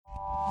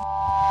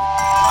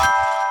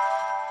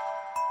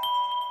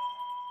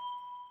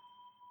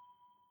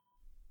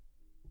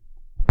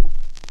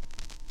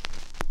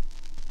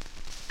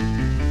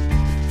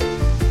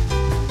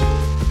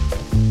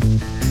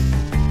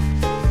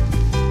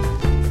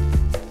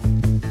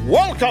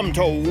Welcome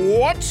to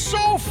What's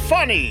So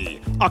Funny,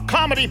 a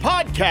comedy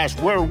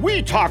podcast where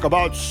we talk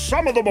about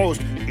some of the most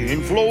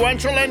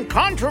influential and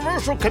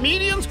controversial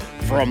comedians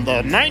from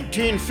the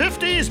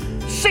 1950s,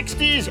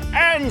 60s,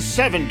 and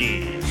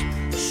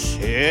 70s.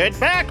 Sit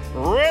back,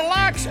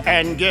 relax,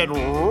 and get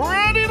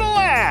ready to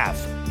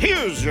laugh.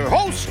 Here's your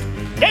host,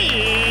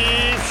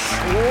 Dave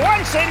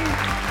Schwensen.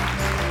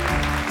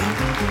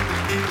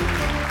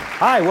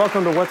 Hi,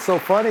 welcome to What's So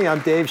Funny.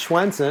 I'm Dave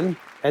Schwensen.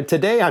 And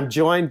today I'm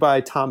joined by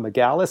Tom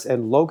McGallis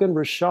and Logan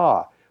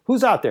Rashaw.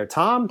 Who's out there?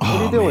 Tom, what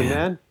are you doing,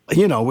 man?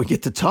 You know, we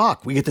get to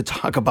talk. We get to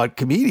talk about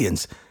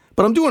comedians.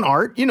 But I'm doing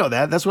art. You know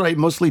that. That's what I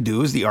mostly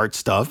do is the art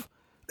stuff.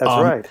 That's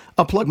right.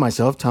 I'll plug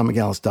myself,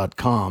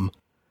 tommcgallis.com.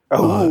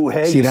 Oh,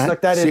 hey, you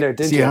snuck that in there,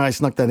 didn't you? See how I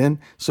snuck that in?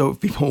 So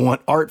if people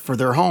want art for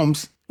their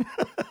homes,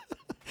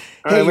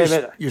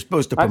 you're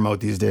supposed to promote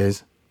these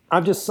days.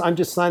 I'm just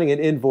signing an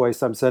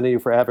invoice I'm sending you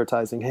for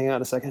advertising. Hang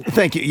on a second.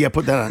 Thank you. Yeah,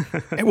 put that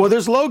on. Well,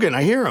 there's Logan.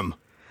 I hear him.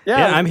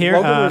 Yeah, I'm here.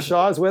 Logan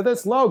Rashaw is with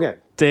us. Logan.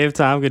 Dave,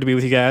 Tom, good to be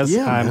with you guys.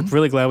 Yeah, I'm man.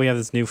 really glad we have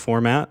this new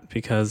format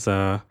because,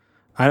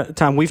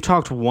 Tom, we've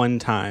talked one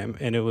time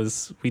and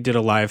we did a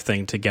live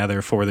thing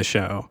together for the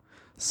show.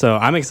 So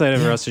I'm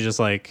excited for us to just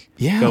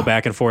go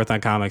back and forth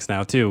on comics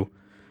now too.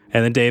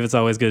 And then Dave, it's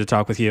always good to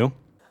talk with you.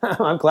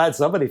 I'm glad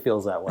somebody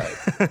feels that way.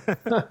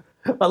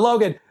 But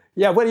Logan,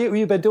 what have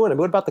you been doing?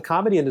 What about the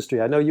comedy industry?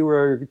 I know you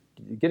were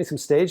getting some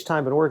stage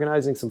time and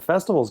organizing some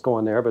festivals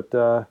going there,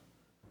 but...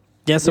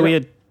 We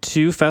had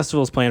 2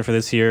 festivals planned for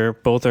this year.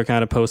 Both are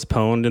kind of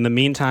postponed. In the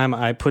meantime,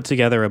 I put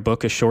together a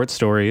book of short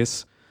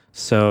stories.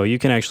 So you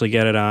can actually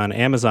get it on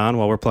Amazon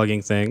while we're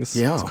plugging things.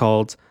 Yeah. It's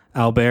called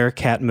Albert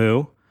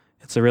Camus.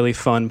 It's a really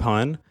fun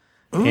pun.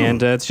 Ooh.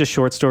 And it's just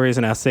short stories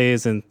and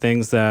essays and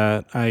things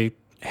that I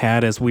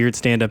had as weird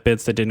stand-up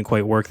bits that didn't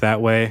quite work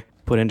that way,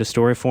 put into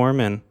story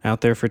form and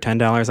out there for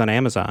 $10 on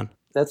Amazon.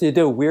 That's what you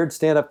do. Weird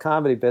stand-up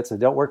comedy bits that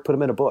don't work, put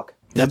them in a book.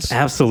 That's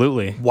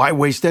absolutely. Why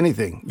waste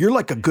anything? You're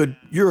a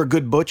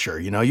good butcher,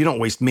 you know, you don't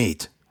waste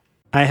meat.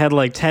 I had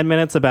 10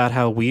 minutes about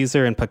how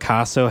Weezer and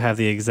Picasso have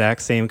the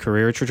exact same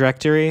career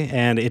trajectory,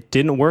 and it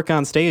didn't work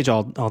on stage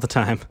all the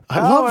time. I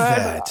love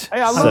that.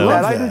 I love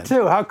that. I do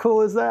too. How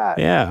cool is that?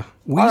 Yeah.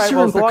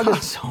 Weezer and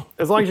Picasso.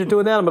 As long as you're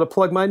doing that, I'm going to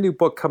plug my new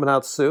book coming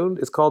out soon.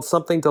 It's called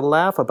Something to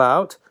Laugh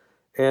About,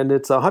 and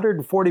it's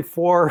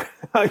 144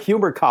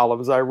 humor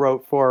columns I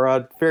wrote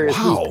for various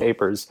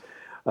newspapers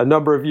a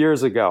number of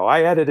years ago.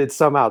 I edited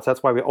some out, so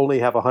that's why we only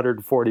have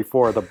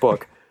 144 of the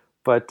book.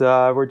 But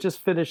we're just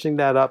finishing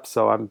that up,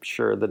 so I'm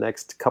sure the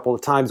next couple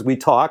of times we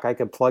talk, I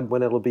can plug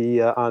when it'll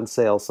be on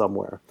sale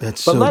somewhere.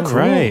 That's so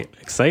great.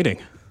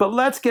 Exciting. But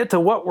let's get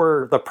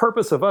to the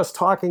purpose of us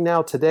talking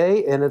now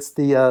today, and it's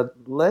the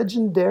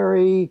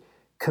legendary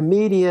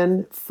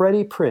comedian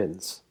Freddie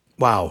Prinze.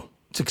 Wow.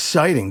 It's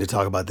exciting to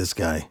talk about this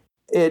guy.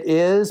 It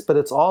is, but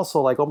it's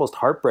also almost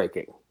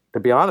heartbreaking, to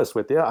be honest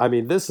with you. I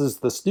mean, this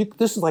is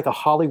like a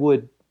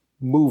Hollywood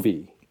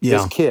movie,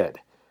 this kid.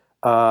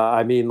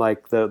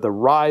 The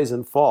rise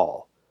and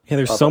fall. Yeah,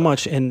 there's so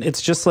much, and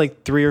it's just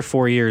 3 or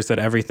 4 years that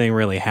everything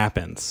really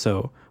happens.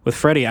 So with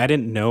Freddie, I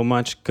didn't know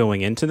much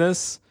going into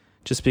this,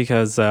 just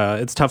because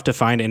it's tough to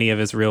find any of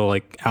his real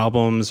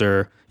albums,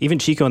 or even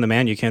Chico and the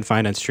Man you can't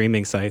find on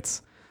streaming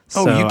sites.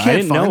 So you can't I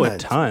didn't find know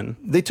that. a ton.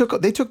 They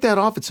took that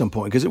off at some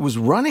point because it was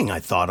running, I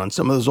thought, on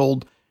some of those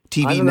old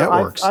TV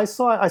networks. I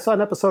saw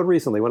an episode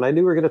recently when I knew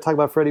we were going to talk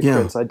about Freddie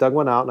Prinze. I dug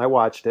one out and I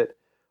watched it.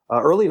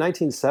 Early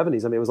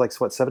 1970s. I mean, it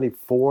was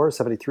 74,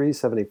 73,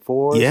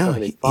 74,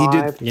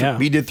 75.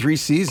 He did 3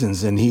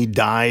 seasons and he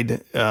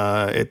died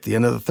at the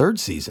end of the 3rd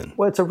season.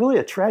 Well, it's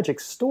a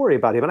tragic story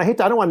about him. And I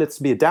don't want it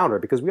to be a downer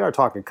because we are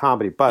talking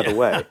comedy, by the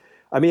way.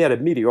 I mean, he had a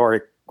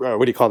meteoric,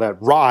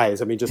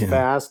 rise. I mean, just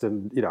fast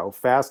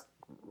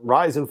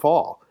rise and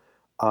fall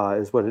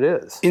is what it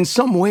is. In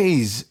some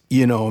ways,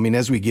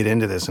 as we get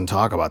into this and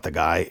talk about the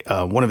guy,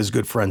 one of his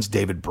good friends,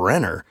 David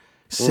Brenner,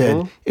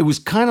 said it was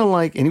kind of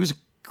and he was a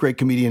great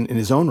comedian in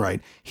his own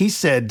right. He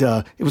said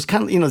it was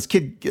kind of, this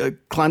kid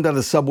climbed out of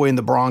the subway in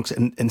the Bronx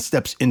and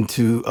steps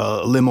into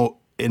a limo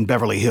in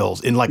Beverly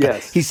Hills.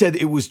 He said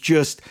it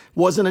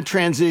wasn't a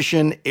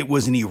transition, it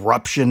was an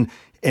eruption,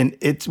 and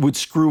it would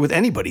screw with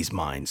anybody's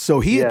mind. So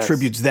he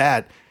attributes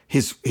that,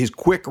 his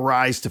quick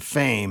rise to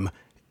fame,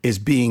 as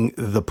being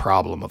the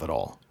problem of it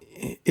all.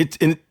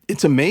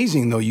 It's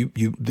amazing though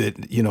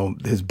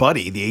that his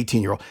buddy, the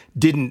 18-year-old,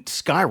 didn't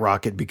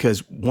skyrocket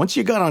because once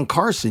you got on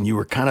Carson, you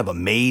were kind of a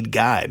made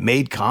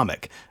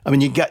comic. I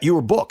mean, you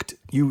were booked.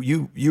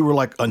 You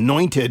were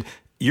anointed.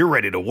 You're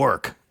ready to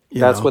work.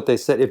 That's what they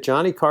said. If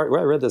Johnny Carson,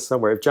 I read this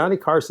somewhere. If Johnny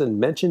Carson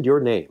mentioned your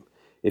name,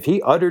 if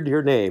he uttered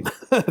your name,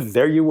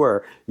 there you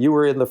were. You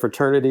were in the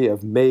fraternity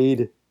of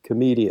made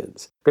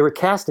comedians. They were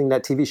casting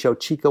that TV show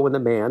Chico and the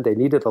Man. They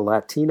needed a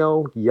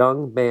Latino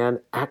young man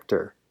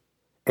actor.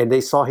 And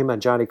they saw him on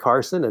Johnny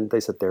Carson, and they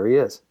said, there he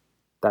is.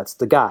 That's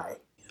the guy.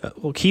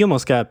 He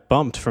almost got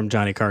bumped from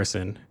Johnny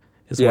Carson,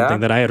 is one thing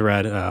that I had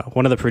read.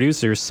 One of the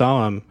producers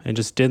saw him and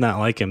just did not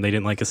like him. They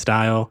didn't like his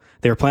style.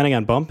 They were planning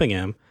on bumping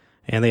him,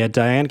 and they had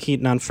Diane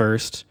Keaton on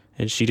first,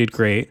 and she did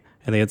great.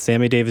 and they had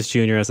Sammy Davis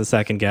Jr. as the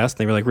second guest.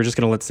 They were like, we're just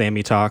going to let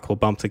Sammy talk. We'll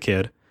bump the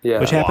kid. Yeah.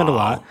 Which happened a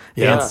lot.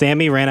 Yeah. And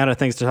Sammy ran out of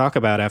things to talk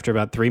about after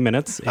about 3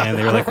 minutes. And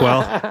they were like,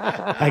 well,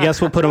 I guess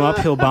we'll put him up.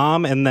 He'll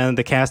bomb. And then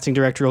the casting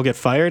director will get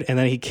fired. And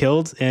then he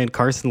killed, and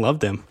Carson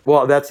loved him.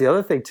 Well, that's the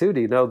other thing, too. Do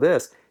you know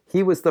this?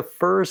 He was the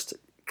first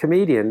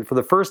comedian for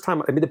the first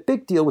time. I mean, the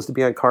big deal was to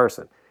be on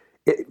Carson.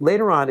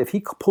 Later on, if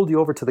he pulled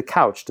you over to the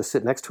couch to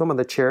sit next to him on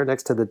the chair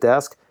next to the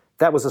desk,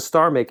 that was a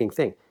star-making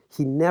thing.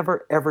 He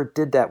never, ever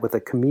did that with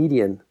a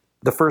comedian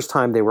the first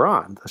time they were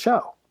on the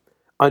show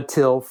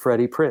until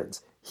Freddie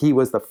Prinze. He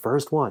was the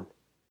first one.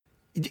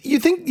 You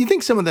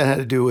think some of that had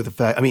to do with the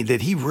fact, I mean,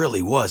 that he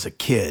really was a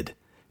kid,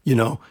 you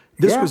know?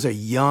 This was a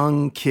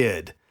young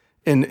kid.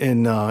 And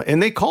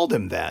they called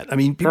him that. I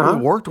mean, people that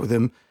worked with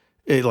him,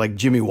 like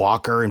Jimmy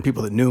Walker and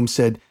people that knew him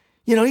said,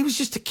 you know, he was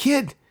just a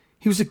kid.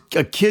 He was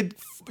a kid,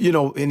 you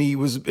know,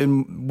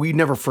 and we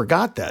never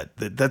forgot that.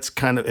 That's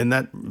kind of, and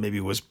that maybe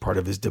was part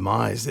of his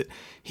demise, that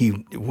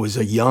he was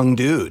a young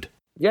dude.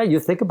 Yeah, you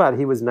think about it,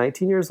 he was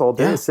 19 years old.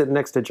 Then he was sitting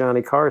next to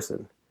Johnny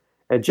Carson.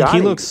 And Johnny,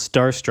 he looks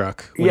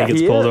starstruck when he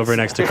gets pulled over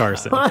next to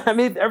Carson. I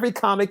mean, every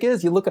comic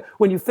is. You look at,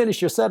 when you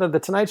finish your set of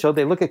The Tonight Show,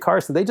 they look at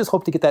Carson. They just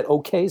hope to get that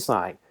okay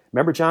sign.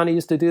 Remember Johnny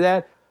used to do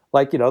that?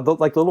 Like, you know,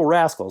 like the Little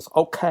Rascals.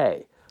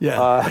 Okay.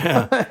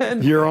 Yeah.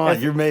 And, you're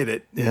on. You made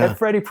it. Yeah. And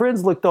Freddie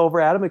Prinze looked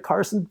over at him, and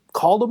Carson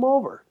called him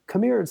over.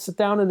 Come here and sit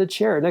down in the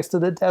chair next to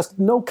the desk.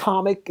 No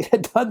comic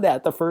had done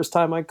that the first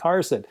time on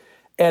Carson.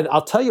 And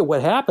I'll tell you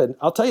what happened.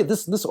 I'll tell you,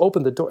 this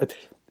opened the door.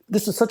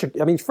 This is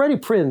I mean, Freddie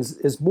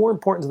Prinze is more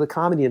important to the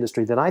comedy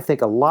industry than I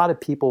think a lot of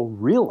people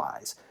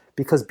realize.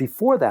 Because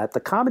before that, the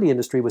comedy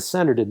industry was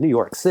centered in New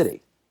York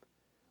City.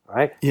 All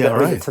right? Yeah,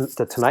 right.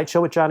 The Tonight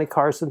Show with Johnny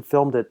Carson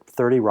filmed at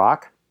 30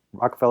 Rock,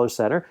 Rockefeller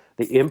Center.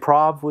 The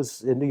Improv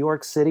was in New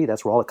York City.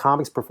 That's where all the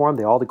comics performed.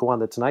 They all had to go on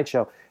The Tonight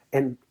Show.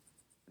 And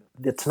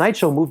The Tonight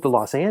Show moved to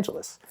Los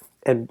Angeles.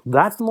 And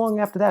not long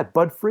after that,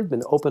 Bud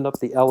Friedman opened up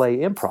the LA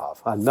Improv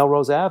on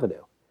Melrose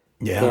Avenue.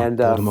 Yeah, and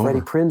Freddie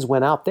Prinze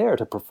went out there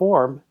to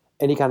perform,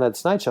 and he got on The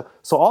Tonight Show.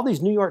 So all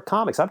these New York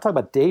comics, I'm talking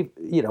about David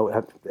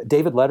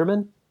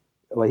Letterman.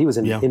 Well, he was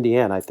in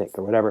Indiana, I think,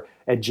 or whatever.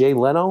 And Jay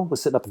Leno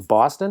was sitting up in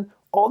Boston.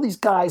 All these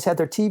guys had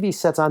their TV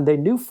sets on. They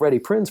knew Freddie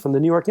Prinze from the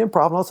New York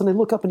Improv, and all of a sudden they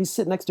look up and he's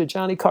sitting next to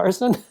Johnny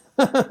Carson.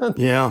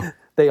 Yeah.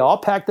 They all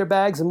packed their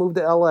bags and moved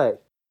to L.A.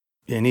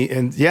 And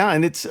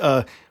it's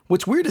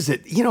what's weird is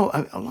that, you know,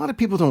 a lot of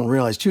people don't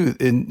realize too,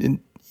 and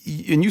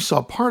you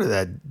saw part of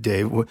that,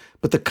 Dave.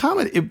 But the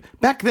comedy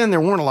back then,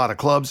 there weren't a lot of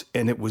clubs,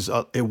 and it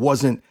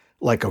wasn't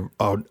like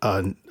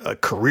a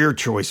career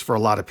choice for a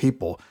lot of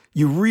people.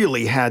 You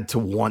really had to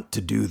want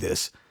to do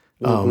this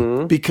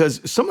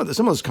because some of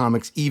those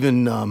comics,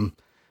 even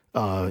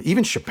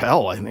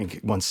Chappelle, I think,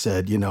 once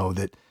said, you know,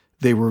 that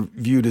they were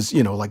viewed as,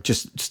 you know, like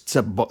just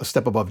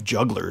step above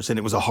jugglers, and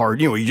it was a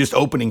hard, you know, you're just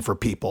opening for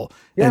people,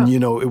 and you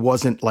know, it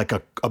wasn't like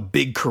a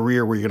big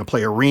career where you're going to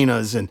play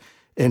arenas.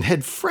 And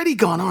had Freddie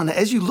gone on,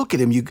 as you look at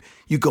him,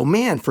 you go,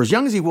 man, for as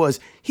young as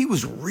he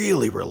was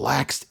really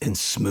relaxed and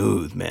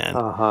smooth, man.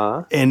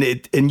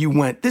 And you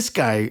went, this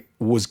guy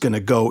was going to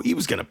go, he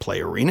was going to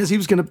play arenas, he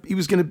was going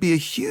to be a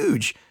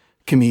huge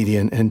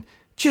comedian, and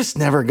just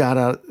never got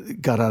out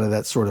of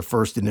that sort of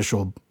first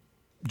initial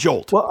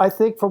jolt. Well, I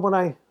think from what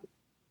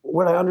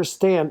I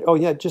understand,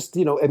 just,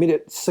 you know, I mean,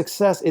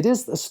 success, it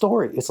is a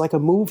story. It's like a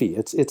movie.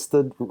 It's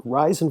the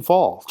rise and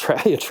fall,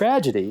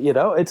 tragedy, you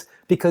know. It's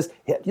because,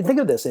 you think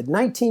of this, at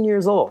 19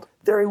 years old,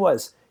 there he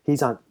was.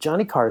 He's on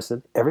Johnny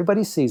Carson.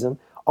 Everybody sees him.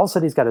 All of a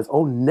sudden, he's got his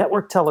own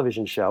network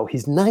television show.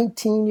 He's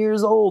 19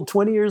 years old,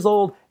 20 years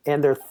old,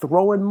 and they're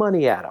throwing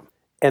money at him.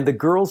 And the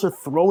girls are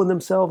throwing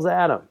themselves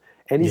at him.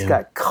 And he's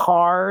got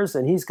cars,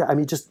 and he's got, I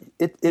mean, just,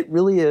 it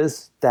really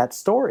is that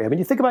story. I mean,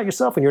 you think about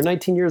yourself when you're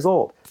 19 years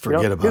old.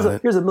 Forget about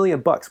it. Here's $1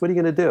 million. What are you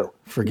going to do?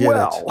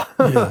 Forget it.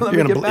 Let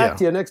me get back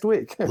to you next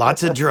week.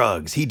 Lots of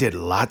drugs. He did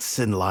lots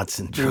and lots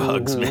of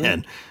drugs,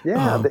 man.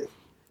 Yeah.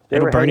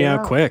 It'll burn you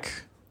out quick.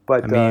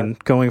 But, I mean,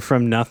 going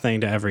from nothing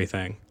to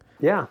everything.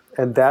 Yeah,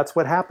 and that's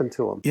what happened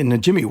to him.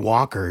 And Jimmy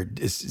Walker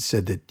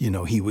said that, you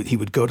know, he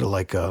would go to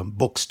like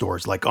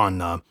bookstores, like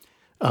on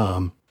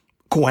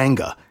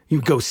Cahuenga. He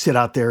would go sit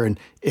out there and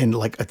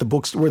like at the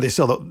bookstore where they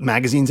sell the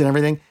magazines and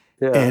everything.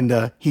 Yeah.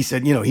 And he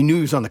said, you know, he knew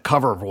he was on the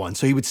cover of one.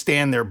 So he would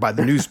stand there by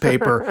the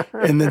newspaper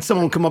and then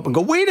someone would come up and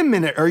go, wait a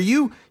minute, are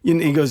you?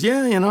 And he goes,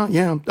 yeah,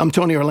 I'm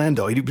Tony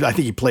Orlando. I think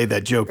he played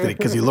that joke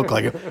because he looked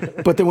like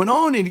it. But they went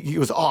on and he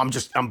goes,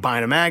 I'm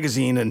buying a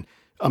magazine and,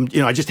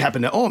 I just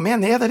happened to, oh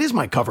man, yeah, that is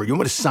my cover. You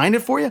want me to sign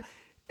it for you?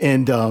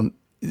 And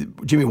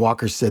Jimmy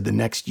Walker said the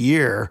next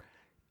year,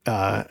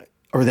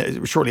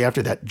 shortly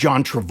after that,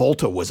 John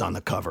Travolta was on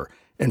the cover.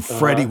 And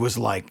Freddie was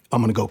like,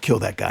 I'm going to go kill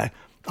that guy.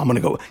 I'm going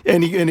to go.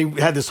 And he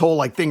had this whole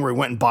like thing where he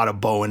went and bought a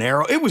bow and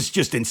arrow. It was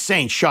just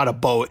insane. Shot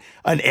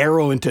an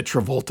arrow into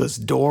Travolta's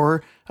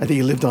door. I think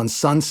he lived on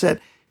Sunset.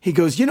 He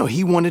goes, you know,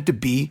 he wanted to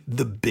be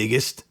the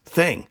biggest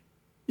thing.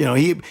 You know,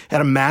 he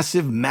had a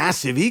massive,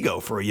 massive ego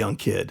for a young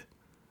kid.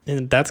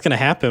 And that's going to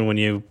happen when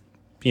you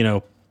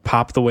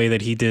pop the way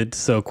that he did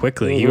so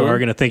quickly. You are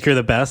going to think you're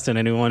the best, and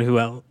anyone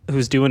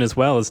who's doing as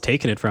well is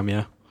taking it from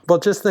you. Well,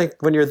 just think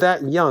when you're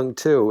that young,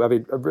 too. I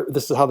mean,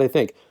 this is how they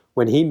think.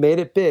 When he made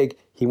it big,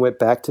 he went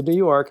back to New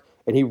York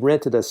and he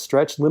rented a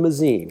stretch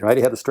limousine, right?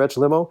 He had a stretch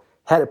limo,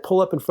 had it pull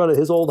up in front of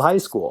his old high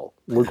school,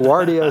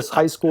 LaGuardia's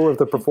High School of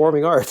the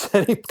Performing Arts.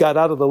 And he got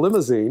out of the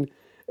limousine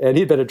and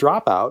he'd been a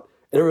dropout.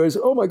 And everybody was,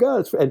 oh my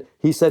God. And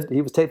he said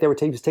he was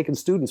taking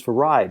students for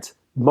rides,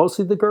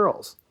 mostly the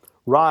girls.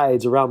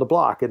 Rides around the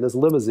block in this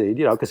limousine,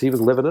 because he was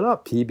living it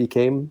up. He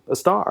became a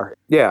star.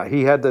 Yeah,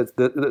 he had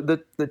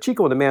the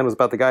Chico and the Man was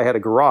about the guy who had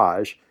a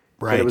garage.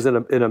 Right. And it was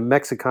in a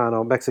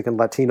Mexican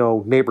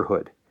Latino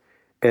neighborhood.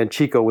 And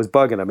Chico was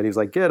bugging him. And he was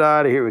like, get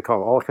out of here. We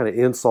call him all kind of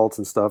insults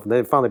and stuff. And then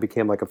it finally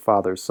became like a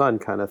father-son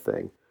kind of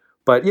thing.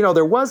 But,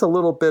 there was a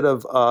little bit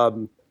of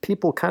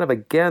people kind of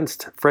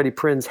against Freddie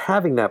Prinze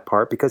having that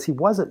part because he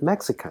wasn't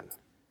Mexican.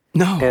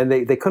 No. And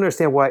they couldn't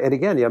understand why. And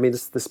again,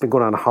 this has been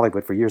going on in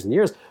Hollywood for years and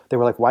years. They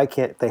were like, why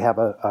can't they have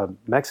a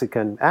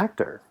Mexican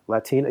actor,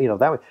 Latino?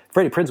 That way.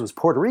 Freddie Prinze was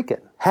Puerto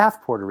Rican,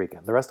 half Puerto Rican.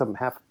 The rest of them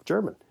half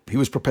German. He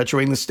was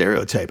perpetuating the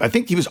stereotype. I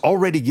think he was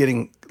already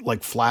getting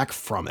flack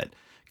from it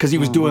because he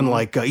was doing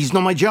he's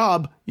not my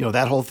job,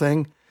 that whole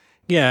thing.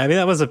 Yeah, I mean,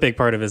 that was a big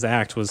part of his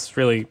act was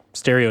really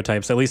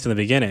stereotypes, at least in the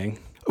beginning.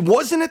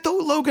 Wasn't it though,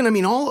 Logan? I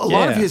mean, a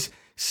lot of his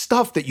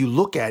stuff that you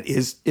look at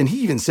is, and he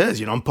even says,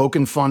 I'm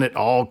poking fun at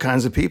all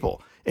kinds of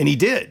people. And he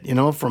did,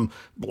 from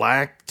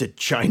black to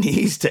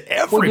Chinese to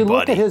everybody. Well, you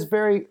look at his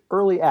very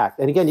early act.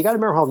 And again, you got to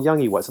remember how young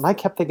he was. And I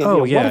kept thinking,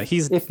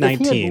 he's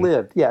 19.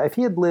 If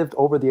he had lived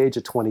over the age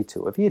of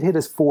 22, if he had hit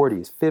his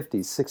 40s,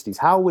 50s, 60s,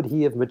 how would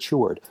he have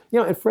matured?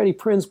 And Freddie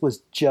Prinze was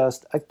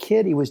just a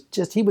kid. He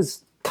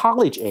was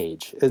college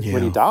age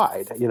when he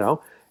died,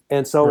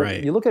 And so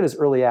you look at his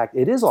early act,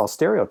 it is all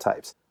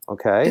stereotypes.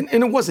 Okay.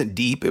 And it wasn't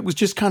deep. It was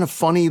just kind of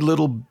funny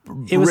little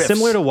It was riffs.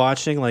 Similar to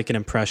watching an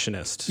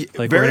impressionist.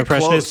 Where an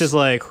impressionist close. Is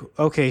like,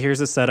 okay, here's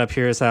the setup.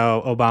 Here's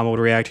how Obama would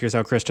react. Here's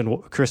how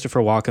Christopher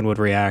Walken would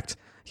react.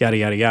 Yada,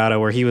 yada, yada.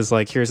 Where he was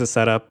like, here's the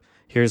setup.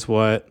 Here's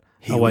what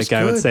a white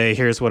guy would say.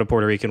 Here's what a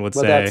Puerto Rican would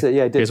say. That's it.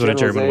 Yeah, here's what a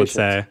German would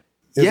say.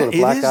 Here's what a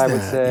black guy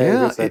would say.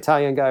 Here's what an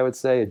Italian guy would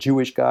say. A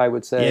Jewish guy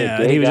would say.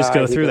 Yeah, and he would just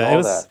go through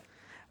that.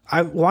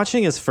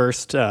 Watching his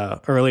first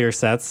earlier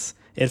sets,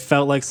 it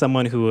felt like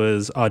someone who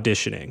was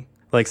auditioning.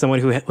 Like someone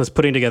who was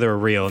putting together a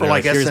reel.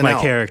 And here's SNL,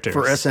 my characters.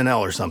 For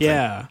SNL or something.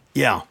 Yeah.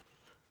 Yeah.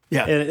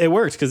 Yeah. It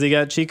worked because he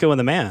got Chico and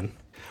the Man.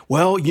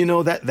 Well,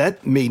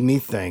 that made me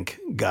think,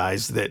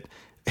 guys, that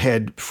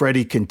had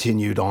Freddie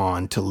continued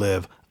on to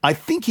live, I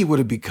think he would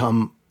have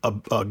become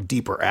a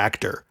deeper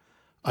actor.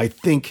 I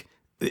think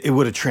it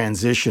would have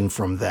transitioned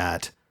from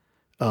that.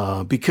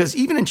 Because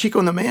even in Chico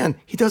and the Man,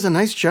 he does a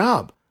nice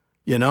job,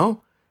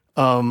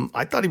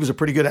 I thought he was a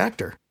pretty good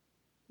actor.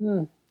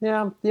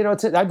 Yeah,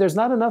 there's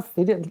not enough.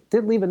 He didn't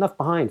leave enough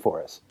behind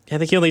for us. I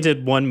think he only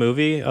did one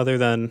movie other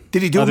than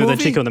Chico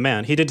and the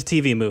Man. He did a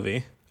TV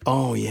movie.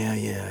 Oh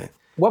yeah.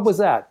 What was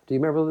that? Do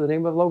you remember the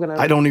name of Logan?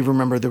 I don't even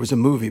remember. There was a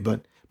movie,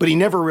 but he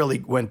never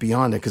really went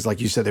beyond it because,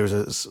 like you said, there was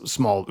a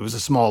small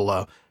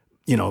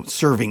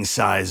serving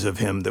size of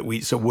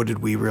him so what did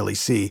we really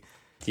see?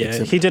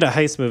 Yeah, he did a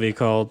heist movie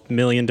called $1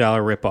 Million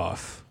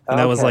Ripoff, and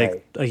that was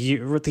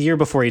the year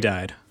before he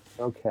died.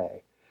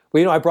 Okay.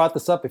 Well, I brought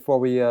this up before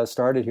we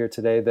started here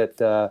today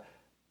that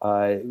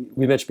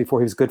we mentioned before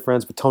he was good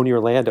friends with Tony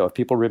Orlando. If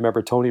people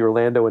remember Tony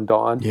Orlando and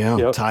Dawn,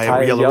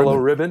 tie a yellow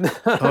ribbon.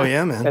 Oh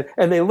yeah, man.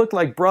 and they looked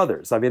like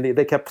brothers. I mean,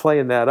 they kept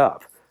playing that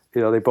up.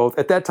 They both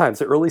at that time, it's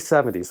the early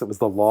 '70s. It was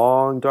the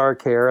long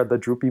dark hair, the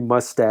droopy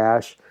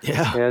mustache.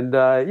 Yeah. And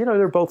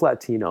they're both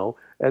Latino.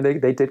 And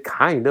they did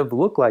kind of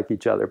look like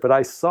each other. But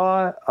I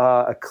saw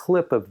a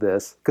clip of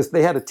this because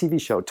they had a TV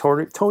show,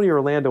 Tony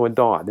Orlando and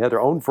Dawn. They had their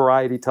own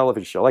variety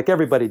television show, like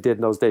everybody did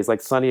in those days, like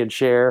Sonny and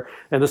Cher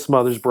and the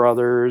Smothers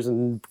Brothers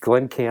and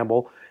Glenn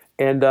Campbell.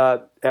 And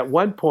at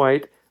one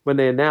point, when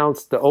they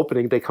announced the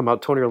opening, they come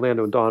out, Tony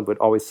Orlando and Dawn would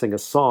always sing a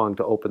song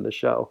to open the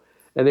show.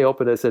 And they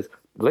open it, it says,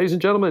 "Ladies and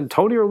gentlemen,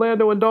 Tony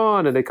Orlando and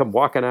Dawn." And they come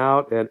walking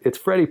out, and it's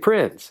Freddie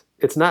Prinze.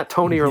 It's not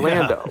Tony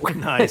Orlando. Yeah,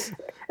 nice.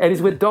 And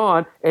he's with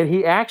Dawn, and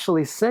he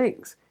actually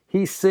sings.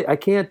 I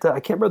can't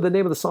remember the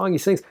name of the song he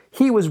sings.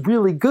 He was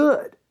really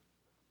good.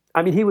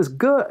 I mean, he was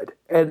good,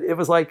 and it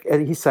was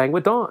and he sang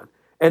with Dawn.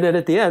 And then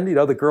at the end,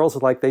 the girls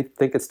are they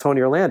think it's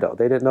Tony Orlando.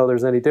 They didn't know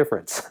there's any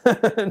difference.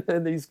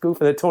 And he's goofing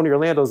that Tony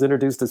Orlando's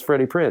introduced as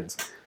Freddie Prinze.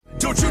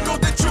 Don't you know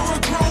that you're a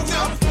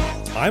grown-up?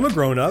 I'm a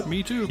grown-up.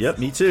 Me too. Yep,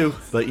 me too.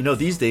 But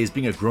these days,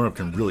 being a grown-up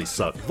can really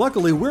suck.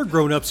 Luckily, we're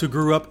grown-ups who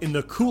grew up in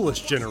the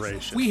coolest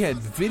generation. We had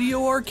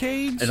video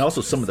arcades. And also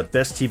some of the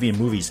best TV and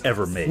movies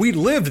ever made. We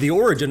lived the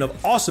origin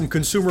of awesome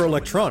consumer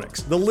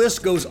electronics. The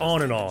list goes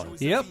on and on.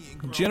 Yep,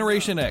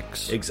 Generation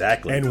X.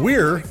 Exactly. And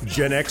we're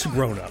Gen X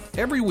grown-up.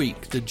 Every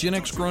week, the Gen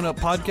X Grown Up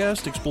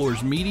podcast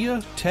explores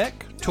media,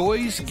 tech,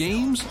 toys,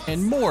 games,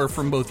 and more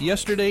from both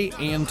yesterday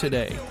and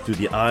today. Through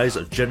the eyes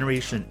of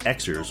Generation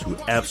Xers who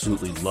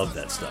absolutely love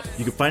that stuff.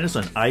 You can find us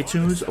on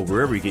iTunes or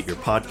wherever you get your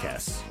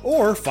podcasts.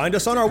 Or find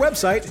us on our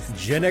website,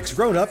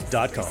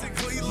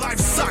 genxgrownup.com. Life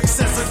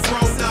sucks as a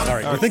grown up. All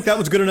right, you think that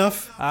was good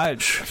enough? I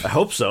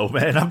hope so,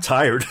 man. I'm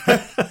tired.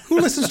 Who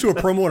listens to a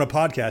promo on a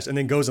podcast and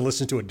then goes and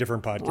listens to a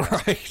different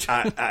podcast? Right.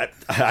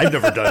 I've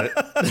never done it.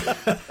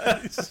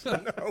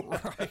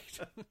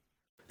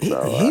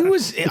 He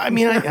was. I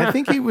mean, I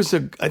think he was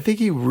a. I think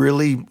he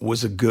really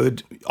was a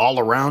good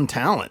all-around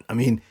talent. I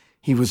mean,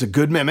 he was a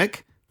good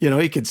mimic. You know,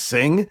 he could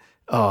sing.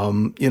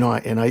 You know,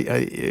 and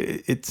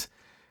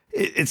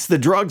it's the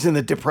drugs and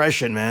the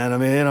depression, man. I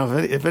mean, you know,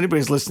 if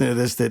anybody's listening to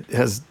this that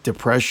has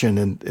depression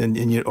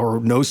and you or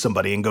knows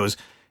somebody and goes,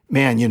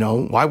 man, you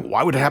know, why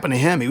would it happen to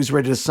him? He was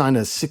ready to sign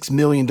a $6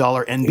 million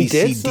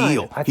NBC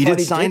deal. He did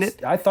sign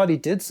it. I thought he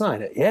did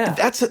sign it. Yeah,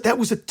 that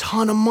was a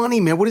ton of money,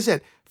 man. What is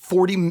that?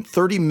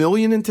 30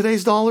 million in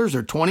today's dollars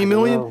or 20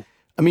 million?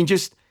 I mean,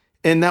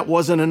 and that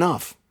wasn't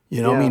enough.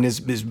 You know, I mean,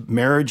 his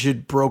marriage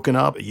had broken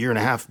up, a 1.5 year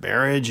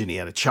marriage, and he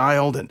had a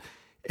child, and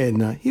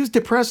he was a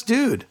depressed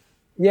dude.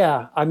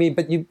 Yeah, I mean,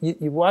 but you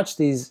watch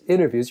these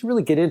interviews, you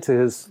really get into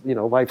his, you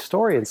know, life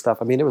story and stuff.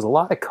 I mean, there was a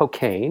lot of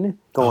cocaine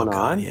going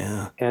on,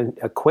 and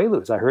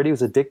Quaaludes. I heard he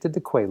was addicted to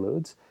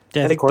Quaaludes.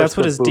 Yeah, I think that's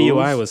what his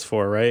DUI was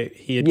for, right?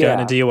 He had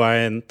gotten a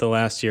DUI in the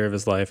last year of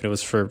his life, and it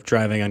was for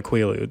driving on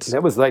Quaaludes.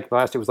 That was like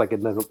last year. Was like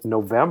in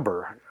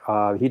November.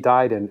 He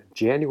died in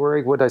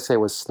January. What did I say? It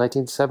was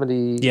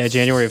 1970? Yeah,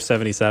 January of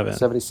 77.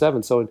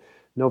 77. So in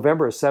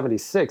November of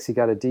 76, he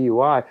got a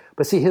DUI.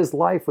 But see, his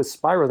life was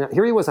spiraling.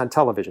 Here he was on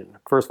television.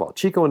 First of all,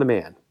 Chico and the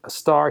Man, a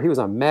star. He was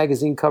on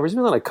magazine covers. He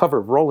was on a cover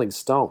of Rolling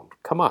Stone.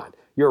 Come on,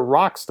 you're a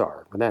rock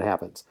star when that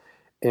happens.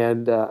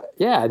 And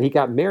and he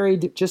got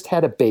married, just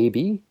had a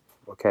baby.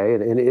 Okay,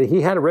 and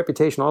he had a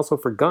reputation also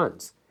for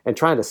guns and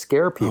trying to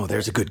scare people. Oh,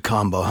 there's a good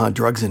combo, huh?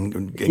 Drugs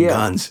and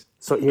guns.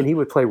 So, and he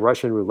would play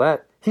Russian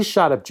roulette. He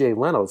shot up Jay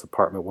Leno's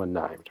apartment one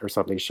night or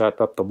something. He shot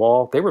up the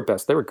wall. They were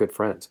good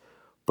friends.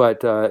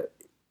 But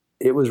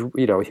it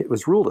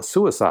was ruled a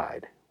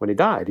suicide when he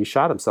died. He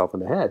shot himself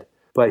in the head.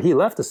 But he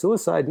left a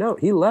suicide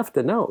note. He left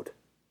a note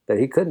that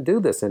he couldn't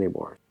do this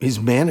anymore. His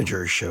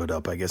manager showed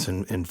up, I guess,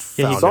 and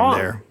found him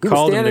there. He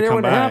was standing there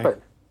when it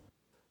happened.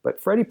 But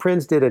Freddie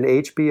Prinze did an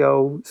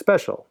HBO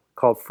special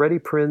called Freddie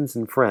Prinze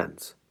and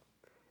Friends.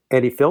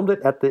 And he filmed it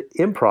at the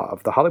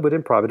Improv, the Hollywood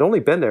Improv. It only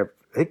been there,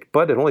 I think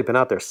Bud had only been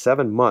out there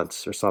 7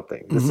 months or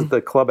something. This is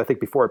the club, I think,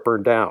 before it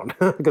burned down.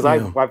 Because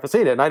I've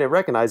seen it and I didn't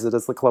recognize it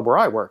as the club where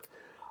I worked.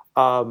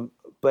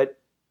 But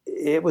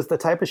it was the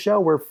type of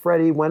show where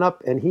Freddie went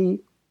up and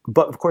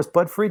but of course,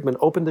 Bud Friedman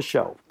opened the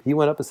show. He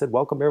went up and said,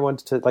 welcome everyone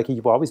to, like he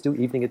always do,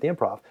 Evening at the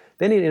Improv.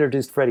 Then he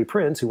introduced Freddie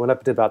Prinze, who went up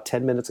and did about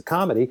 10 minutes of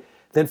comedy.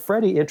 Then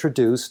Freddie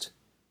introduced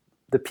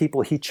the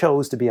people he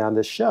chose to be on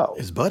this show.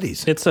 His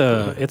buddies. It's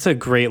a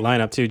great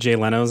lineup too. Jay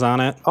Leno's on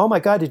it. Oh my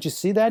God, did you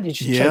see that? You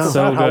should check this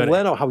out.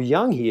 How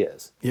young he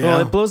is. Yeah. Well,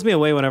 it blows me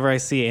away whenever I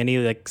see any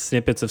like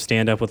snippets of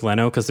stand-up with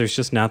Leno, because there's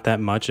just not that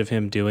much of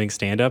him doing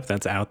stand-up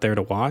that's out there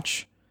to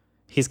watch.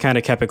 He's kind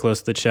of kept it close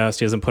to the chest.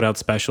 He doesn't put out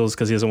specials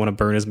because he doesn't want to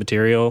burn his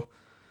material.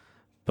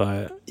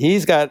 But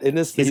he's real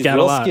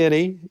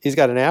skinny. He's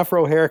got an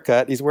afro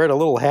haircut. He's wearing a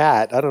little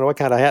hat. I don't know what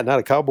kind of hat, not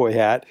a cowboy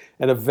hat,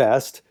 and a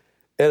vest.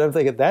 And I'm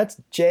thinking, that's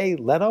Jay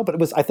Leno?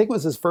 But I think it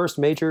was his first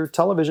major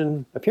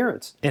television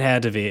appearance. It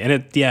had to be. And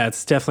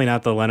it's definitely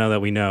not the Leno that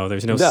we know.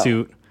 There's no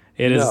suit.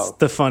 It is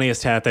the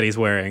funniest hat that he's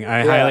wearing.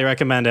 I highly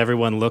recommend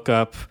everyone look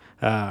up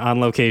On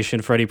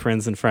Location, Freddie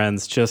Prinze and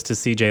Friends, just to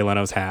see Jay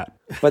Leno's hat.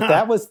 But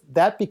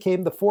that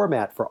became the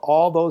format for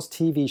all those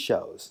TV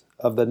shows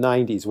of the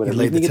 90s. When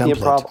Evening at the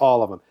Improv,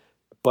 all of them.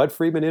 Bud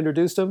Friedman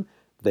introduced them.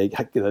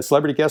 The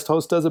celebrity guest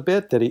host does a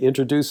bit, then he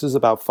introduces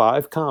about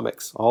 5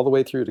 comics all the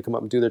way through to come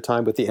up and do their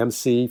time with the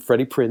MC,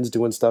 Freddie Prinze,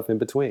 doing stuff in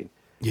between.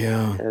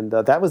 Yeah. And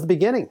that was the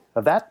beginning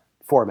of that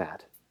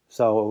format.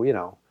 So, you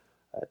know,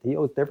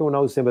 everyone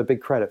owes him a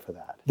big credit for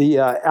that. The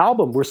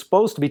album we're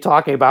supposed to be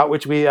talking about,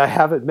 which we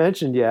haven't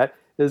mentioned yet,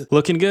 is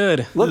Looking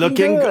Good.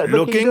 Looking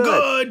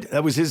good.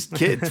 That was his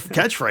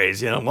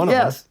catchphrase, you know, one of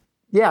them.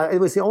 Yeah, it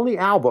was the only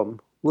album,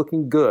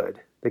 Looking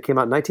Good, that came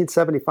out in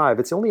 1975.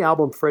 It's the only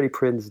album Freddie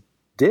Prinze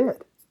did.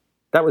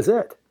 That was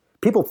it.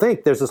 People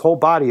think there's this whole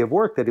body of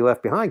work that he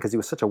left behind because he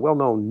was such a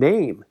well-known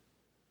name.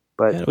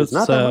 But it was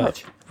not that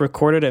much.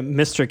 Recorded at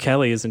Mr.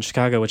 Kelly's in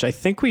Chicago, which I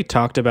think we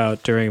talked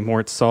about during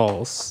Mort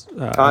Saul's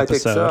episode. I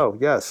think so,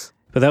 yes.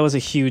 But that was a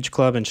huge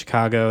club in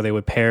Chicago. They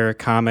would pair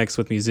comics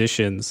with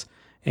musicians,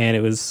 and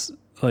it was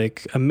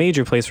like a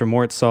major place for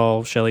Mort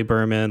Saul, Shelley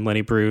Berman,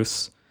 Lenny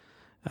Bruce,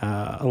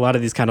 a lot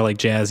of these kind of like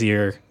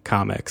jazzier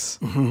comics.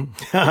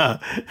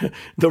 Mm-hmm.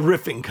 The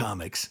riffing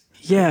comics.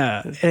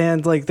 Yeah,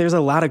 and like there's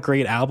a lot of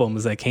great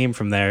albums that came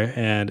from there,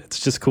 and it's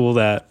just cool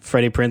that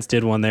Freddie Prinze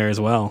did one there as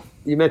well.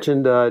 You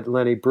mentioned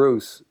Lenny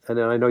Bruce, and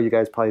I know you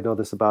guys probably know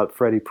this about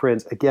Freddie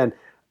Prinze. Again,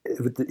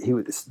 he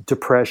was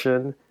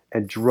depression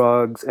and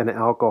drugs and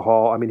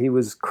alcohol. I mean, he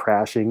was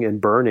crashing and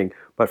burning.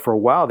 But for a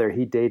while there,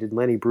 he dated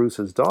Lenny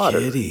Bruce's daughter.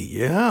 Kitty,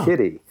 yeah.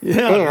 Kitty.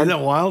 Yeah, and isn't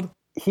that wild?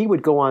 he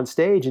would go on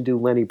stage and do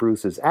Lenny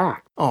Bruce's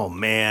act. Oh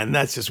man,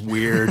 that's just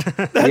weird.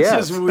 That's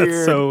just weird.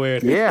 That's so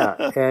weird.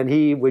 Yeah, and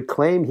he would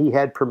claim he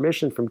had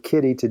permission from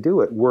Kitty to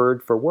do it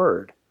word for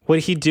word. Would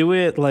he do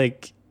it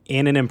like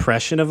in an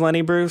impression of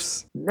Lenny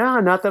Bruce? No,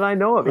 not that I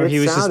know of. Or he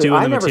was just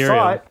doing the material.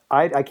 I never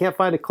saw it. I can't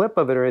find a clip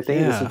of it or anything.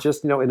 Yeah. This is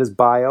just, in his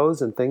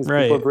bios and things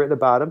Right. people have written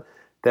about him,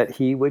 that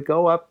he would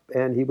go up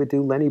and he would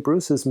do Lenny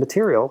Bruce's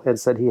material and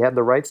said he had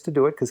the rights to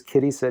do it because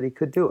Kitty said he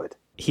could do it.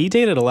 He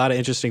dated a lot of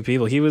interesting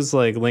people. He was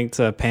like linked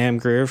to Pam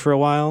Grier for a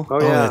while. Oh,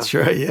 Oh, yeah. that's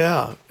right.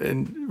 Yeah.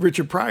 And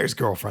Richard Pryor's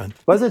girlfriend.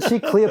 Wasn't she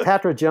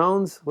Cleopatra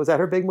Jones? Was that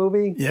her big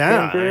movie? Pam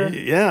Yeah. Grier?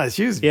 Yeah.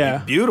 She was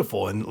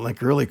beautiful and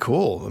like really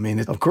cool. I mean,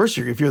 of course,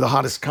 if you're the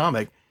hottest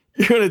comic,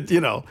 you're going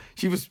to,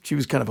 she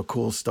was kind of a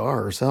cool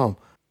star herself.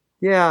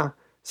 Yeah.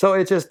 So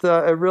it just,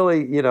 it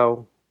really,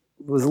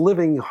 was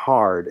living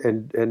hard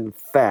and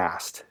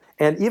fast.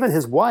 And even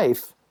his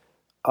wife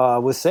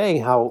was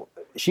saying how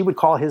she would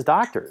call his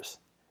doctors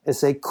and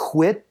say,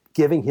 quit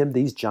giving him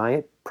these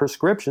giant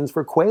prescriptions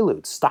for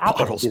Quaaludes. Stop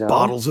it.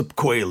 Bottles of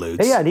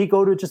Quaaludes. Yeah, and he'd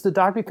go to just the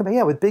doctor, come,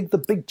 with the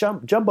big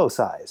jumbo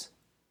size.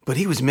 But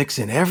he was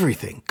mixing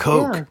everything: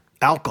 Coke,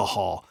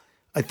 alcohol.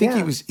 I think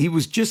he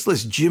was just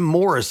this Jim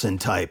Morrison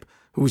type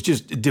who was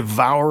just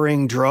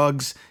devouring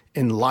drugs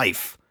and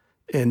life.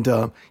 And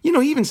he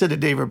even said to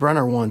David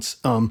Brenner once,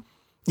 all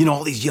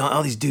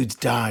these dudes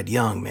died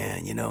young,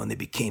 man, and they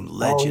became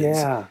legends.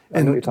 Oh, yeah.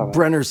 And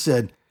Brenner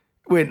said,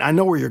 wait, I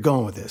know where you're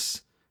going with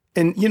this.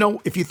 And,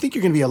 if you think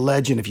you're going to be a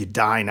legend if you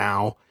die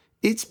now,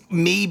 it's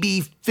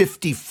maybe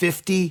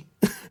 50-50,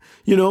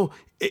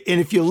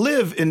 And if you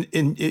live,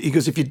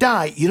 because if you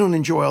die, you don't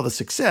enjoy all the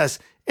success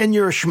and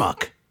you're a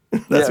schmuck.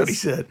 That's what he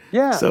said.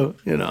 Yeah. So,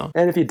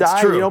 And if you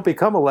die and you don't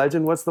become a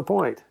legend, what's the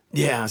point?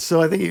 Yeah.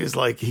 So I think he was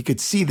like, he could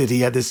see that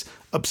he had this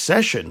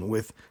obsession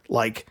with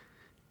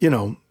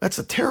that's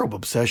a terrible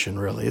obsession,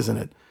 really, isn't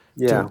it?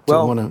 Yeah. To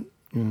want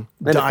to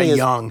die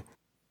young.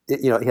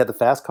 He had the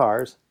fast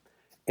cars,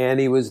 and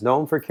he was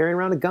known for carrying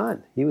around a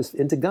gun. He was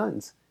into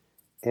guns.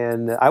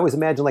 And I always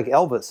imagine like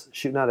Elvis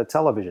shooting out a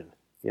television.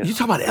 You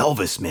talk about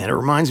Elvis, man. It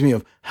reminds me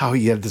of how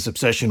he had this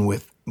obsession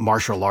with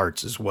martial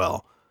arts as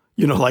well.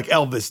 Like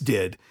Elvis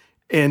did.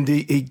 And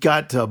he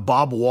got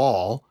Bob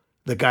Wall,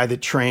 the guy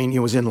that trained, he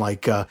was in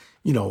like,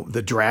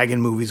 the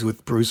Dragon movies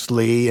with Bruce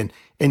Lee.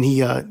 And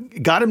he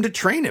got him to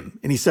train him.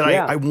 And he said,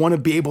 I want to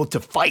be able to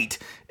fight.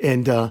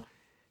 And want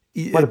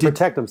to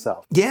protect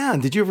himself. Yeah.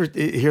 And did you ever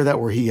hear that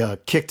where he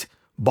kicked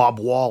Bob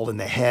Wall in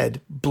the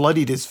head,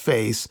 bloodied his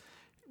face,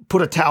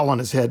 put a towel on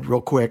his head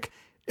real quick,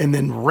 and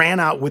then ran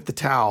out with the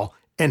towel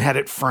and had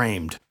it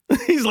framed?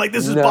 He's like,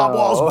 this is Bob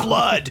Wall's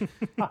blood.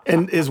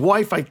 And his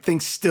wife, I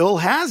think, still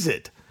has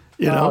it.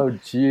 Oh,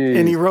 geez.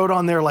 And he wrote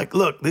on there like,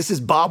 look, this is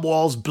Bob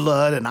Wall's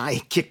blood, and I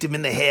kicked him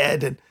in the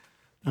head. And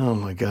oh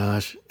my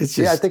gosh, it's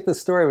just. Yeah, I think the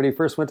story when he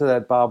first went to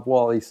that Bob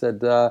Wall, he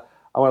said, I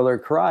want to learn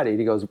karate. And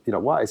he goes,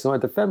 why? So I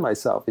want to defend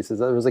myself. He says,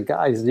 there was a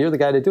guy. He says, you're the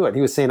guy to do it. And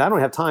he was saying, I don't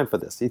have time for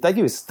this. He thought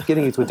he was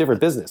getting into a different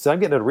business. So I'm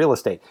getting into real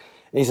estate.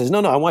 And he says, no,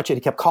 I want you. He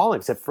kept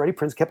calling. He said, Freddie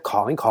Prinze kept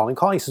calling.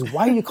 He says,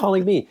 why are you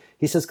calling me?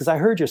 He says, because I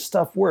heard your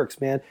stuff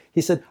works, man.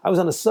 He said, I was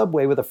on a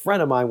subway with a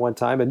friend of mine one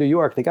time in New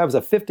York. The guy was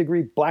a 5th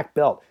degree black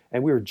belt.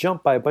 And we were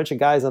jumped by a bunch of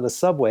guys on the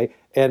subway.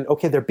 And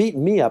okay, they're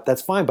beating me up.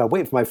 That's fine. But I'm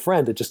waiting for my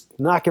friend to just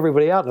knock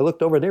everybody out. And I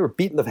looked over and they were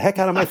beating the heck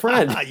out of my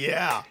friend.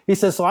 Yeah. He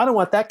says, so I don't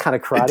want that kind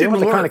of karate. I want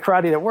the kind of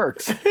karate that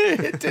works.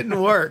 It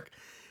didn't work.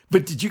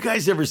 But did you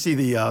guys ever see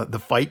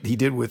the fight he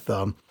did with,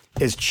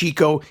 as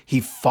Chico,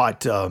 he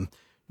fought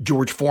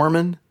George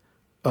Foreman?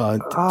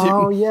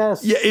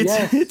 Yes. Yeah,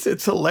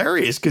 it's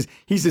hilarious because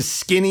he's a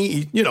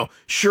skinny,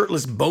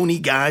 shirtless, bony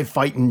guy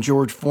fighting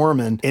George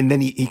Foreman, and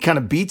then he kind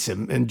of beats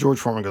him, and George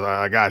Foreman goes,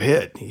 I got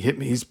hit. He hit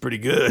me. He's pretty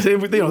good.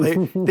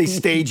 They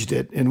staged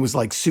it, and it was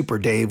like Super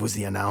Dave was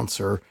the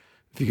announcer.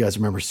 If you guys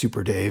remember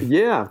Super Dave.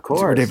 Yeah, of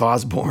course. Super Dave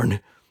Osborne.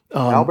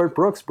 Albert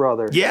Brooks'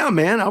 brother. Yeah,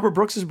 man, Albert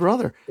Brooks'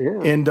 brother.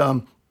 Yeah. And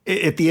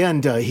at the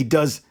end, he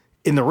does,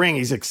 in the ring,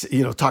 he's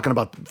talking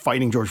about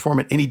fighting George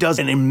Foreman, and he does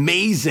an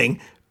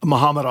amazing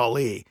Muhammad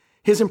Ali.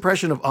 His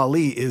impression of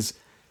Ali is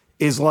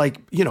like,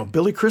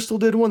 Billy Crystal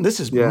did one. This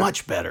is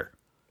much better.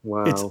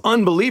 Wow. It's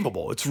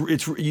unbelievable. So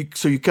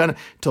you kind of,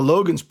 to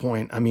Logan's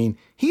point, I mean,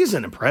 he's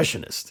an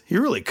impressionist. He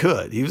really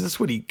could. That's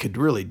what he could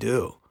really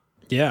do.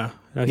 Yeah.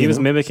 He was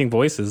mimicking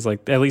voices,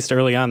 like at least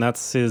early on,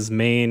 that's his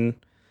main,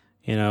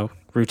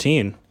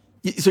 routine.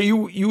 So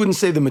you wouldn't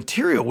say the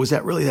material was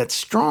that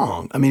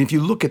strong. I mean, if you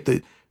look at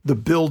the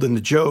build and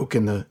the joke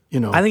and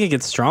I think it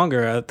gets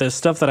stronger. The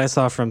stuff that I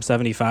saw from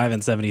 75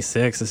 and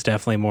 76 is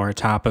definitely more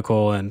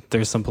topical, and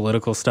there's some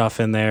political stuff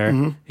in there.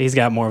 Mm-hmm. He's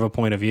got more of a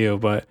point of view,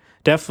 but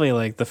definitely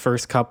like the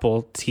first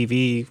couple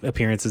TV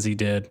appearances he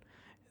did,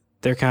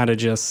 they're kind of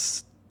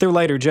they're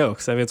lighter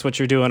jokes. I mean, it's what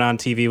you're doing on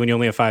TV when you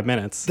only have 5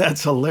 minutes.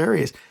 That's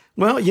hilarious.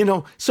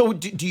 Well, so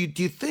do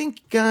you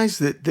think, guys,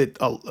 that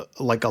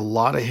like a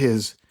lot of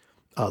his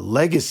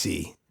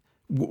legacy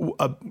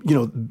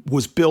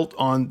was built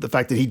on the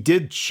fact that he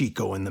did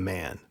Chico and the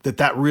Man,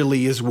 that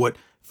really is what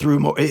threw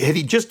him. Had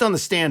he just done the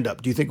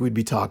stand-up, do you think we'd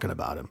be talking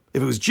about him?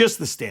 If it was just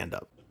the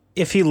stand-up?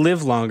 If he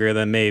lived longer,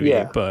 then maybe.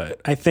 Yeah.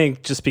 But I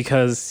think just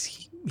because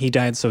he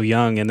died so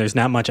young and there's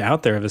not much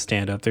out there of his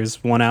stand-up.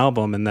 There's one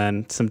album and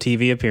then some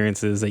TV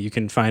appearances that you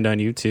can find on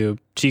YouTube.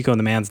 Chico and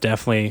the Man's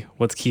definitely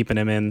what's keeping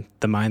him in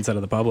the mindset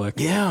of the public.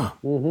 Yeah.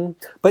 Mm-hmm.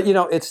 But,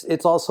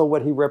 it's also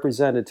what he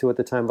represented, too, at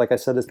the time. Like I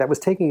said, that was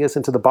taking us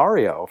into the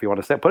barrio, if you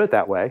want to put it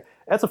that way.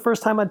 That's the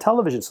first time on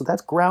television, so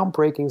that's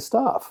groundbreaking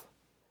stuff.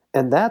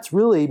 And that's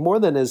really, more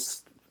than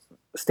his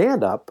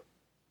stand-up,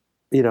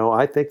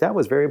 I think that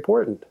was very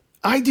important.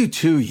 I do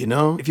too,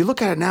 If you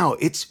look at it now,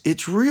 it is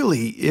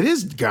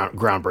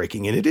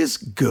groundbreaking and it is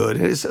good.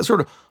 It is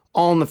sort of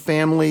All in the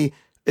Family.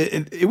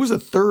 It was a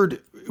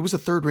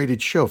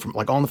third-rated show from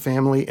like All in the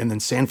Family and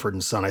then Sanford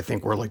and Son, I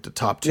think, were like the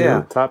top two.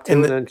 Yeah, top two,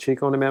 and then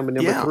Chico and the Man with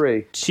number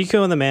 3.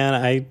 Chico and the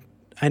Man,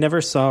 I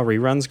never saw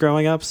reruns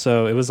growing up,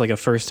 so it was like a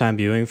first-time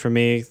viewing for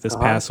me this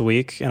past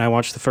week, and I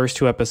watched the first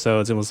 2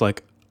 episodes and was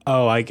like,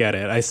 oh, I get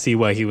it. I see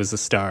why he was a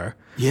star.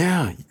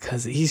 Yeah.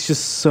 Because he's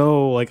just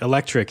so like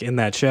electric in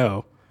that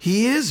show.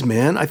 He is,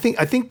 man. I think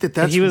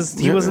that's he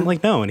wasn't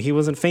like known. He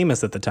wasn't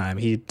famous at the time.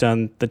 He'd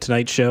done The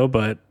Tonight Show,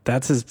 but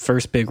that's his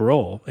first big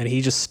role, and he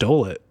just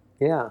stole it.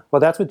 Yeah. Well,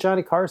 that's what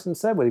Johnny Carson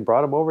said when he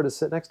brought him over to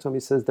sit next to him. He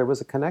says there was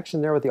a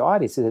connection there with the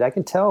audience. He said, I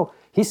can tell.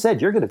 He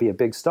said, you're going to be a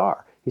big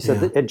star. He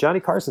said, and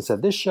Johnny Carson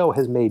said, this show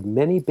has made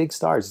many big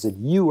stars. He said,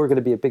 you are going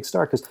to be a big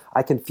star because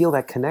I can feel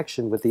that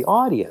connection with the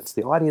audience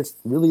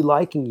really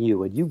liking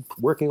you and you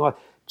working on.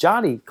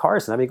 Johnny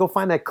Carson, I mean, go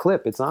find that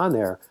clip. It's on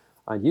there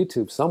on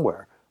YouTube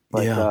somewhere.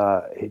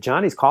 But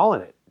Johnny's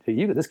calling it.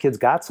 This kid's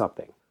got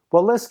something.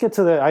 Well, let's get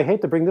to I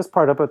hate to bring this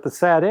part up, but the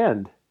sad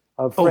end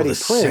of Freddie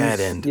Prinze. Sad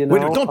end.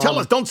 Wait, don't tell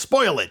us. Don't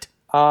spoil it.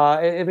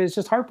 It's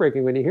just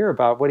heartbreaking when you hear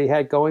about what he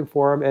had going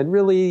for him. And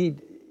really,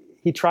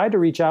 he tried to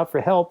reach out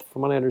for help,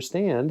 from what I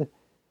understand.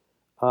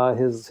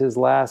 His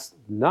last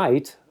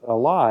night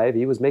alive,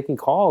 he was making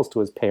calls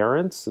to his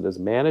parents and his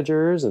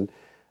managers, and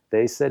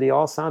they said he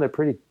all sounded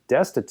pretty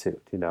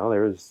destitute. They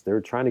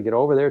were trying to get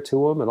over there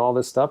to him and all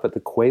this stuff at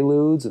the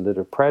Quaaludes and the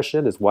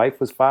depression. His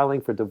wife was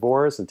filing for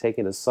divorce and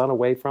taking his son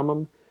away from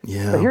him.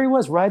 Yeah. But here he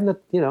was riding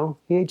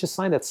he had just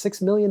signed that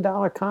 $6 million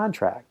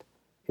contract.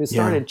 He was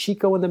starring in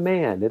Chico and the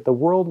Man. The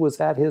world was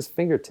at his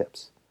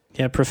fingertips.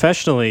 Yeah,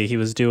 professionally, he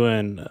was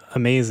doing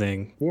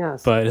amazing.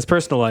 Yes. But his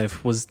personal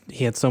life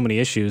he had so many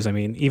issues. I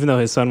mean, even though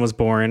his son was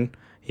born,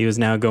 he was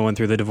now going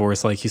through the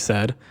divorce, like you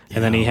said.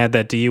 And then he had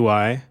that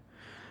DUI.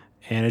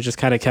 And it just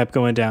kind of kept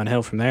going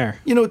downhill from there.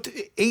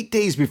 8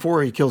 days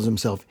before he kills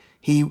himself,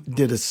 he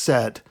did a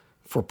set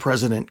for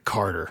President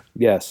Carter.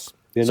 Yes.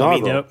 The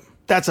inaugural.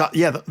 That's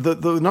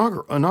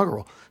the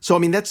inaugural. So I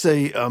mean, that's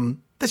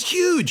huge.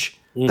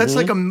 Mm-hmm. That's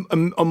like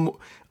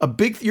a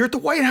big. You're at the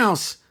White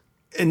House,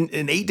 and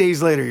 8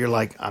 days later, you're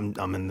like,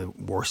 I'm in the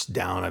worst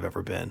down I've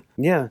ever been.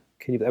 Yeah.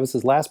 That was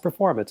his last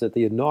performance at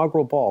the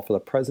inaugural ball for the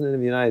President of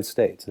the United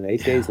States, and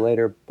 8 days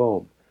later,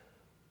 boom.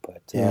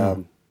 But I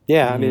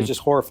mean, it's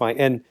just horrifying.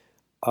 And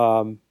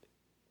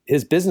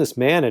his business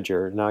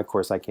manager, now of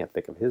course I can't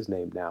think of his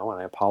name now,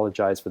 and I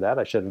apologize for that.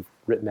 I should have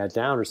written that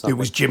down or something. It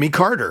was Jimmy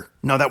Carter.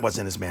 No, that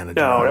wasn't his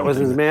manager. No, that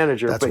wasn't his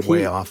manager. That's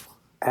way off.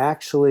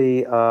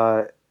 Actually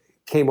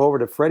came over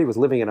to Freddie, was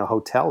living in a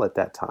hotel at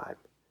that time.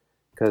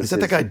 Is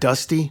that the guy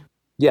Dusty?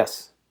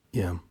 Yes.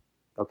 Yeah.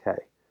 Okay.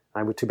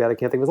 I'm too bad I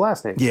can't think of his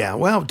last name. Yeah,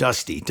 well,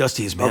 Dusty,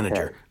 his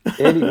manager.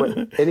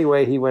 Okay.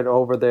 Anyway, he went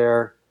over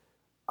there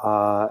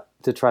to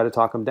try to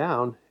talk him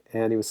down.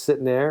 And he was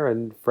sitting there,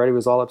 and Freddie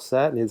was all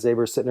upset, and they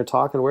were sitting there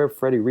talking, where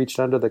Freddie reached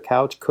under the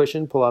couch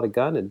cushion, pulled out a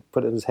gun, and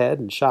put it in his head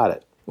and shot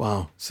it.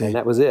 Wow. See? And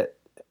that was it.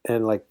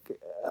 And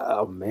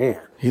oh, man.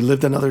 He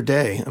lived another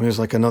day. I mean, it was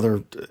like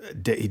another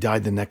day. He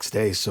died the next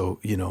day, so,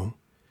 Yeah,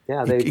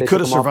 they could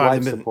have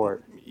survived. Life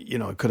support.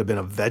 It could have been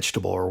a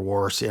vegetable or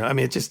worse. I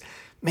mean, It's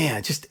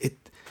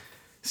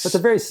a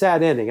very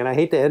sad ending, and I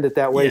hate to end it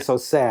that way, so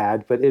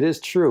sad, but it is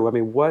true. I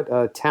mean,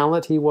 what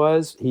talent he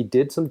was. He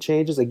did some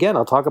changes. Again,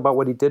 I'll talk about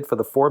what he did for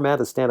the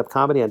format of stand-up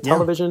comedy on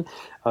television,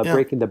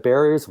 breaking the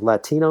barriers of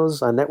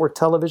Latinos on network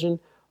television.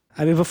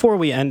 I mean, before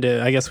we end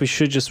it, I guess we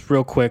should just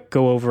real quick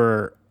go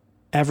over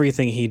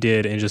everything he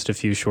did in just a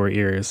few short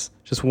years.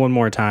 Just one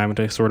more time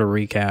to sort of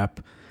recap,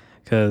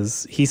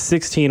 because he's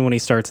 16 when he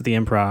starts at the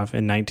Improv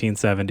in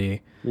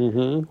 1970.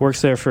 Mm-hmm.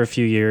 Works there for a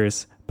few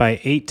years.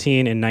 By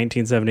 18 in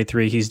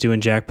 1973, he's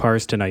doing Jack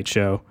Parr's Tonight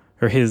Show,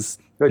 or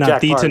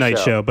not The Tonight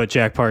Show, but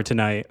Jack Parr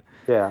Tonight.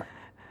 Yeah.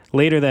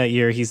 Later that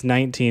year, he's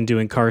 19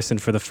 doing Carson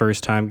for the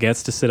first time,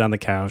 gets to sit on the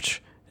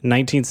couch.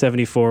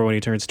 1974, when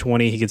he turns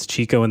 20, he gets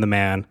Chico and the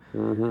Man.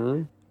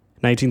 Mm-hmm.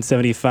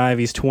 1975,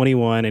 he's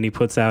 21, and he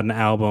puts out an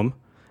album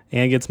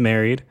and gets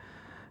married.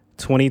 At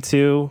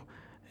 22,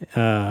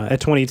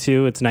 it's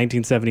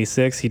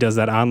 1976. He does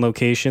that On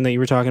Location that you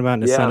were talking about,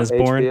 and his son is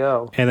born.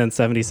 HBO. And then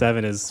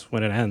 77 is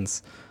when it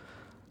ends.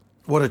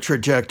 What a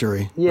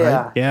trajectory.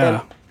 Yeah. Right?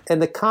 Yeah.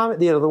 And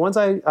the ones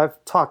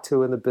I've talked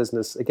to in the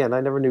business, again,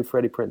 I never knew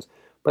Freddie Prinze,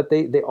 but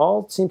they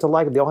all seemed to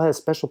like him. They all had a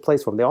special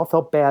place for him. They all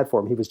felt bad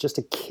for him. He was just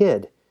a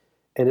kid.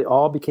 and it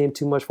all became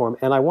too much for him.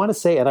 And I want to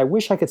say, and I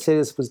wish I could say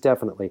this was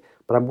definitely,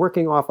 but I'm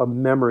working off a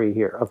memory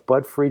here of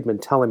Bud Friedman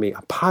telling me,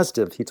 I'm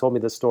positive he told me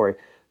this story,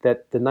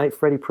 that the night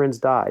Freddie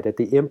Prinze died at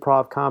the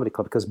Improv Comedy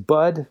Club, because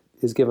Bud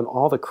is given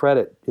all the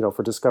credit,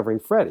 for discovering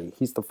Freddie.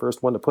 He's the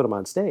first one to put him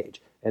on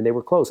stage, and they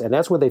were close. And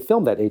that's where they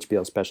filmed that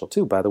HBO special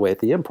too, by the way, at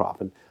the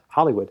Improv in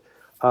Hollywood.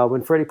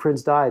 When Freddie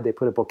Prinze died, they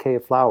put a bouquet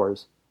of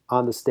flowers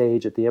on the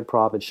stage at the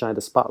Improv and shined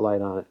a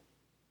spotlight on it.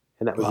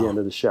 And that was the end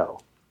of the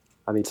show.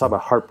 I mean, talk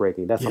about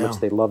heartbreaking. That's how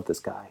much they loved this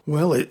guy.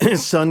 Well,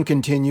 his son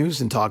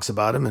continues and talks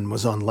about him and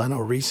was on Leno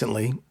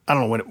recently. I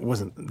don't know when, it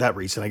wasn't that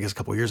recent, I guess a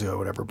couple of years ago or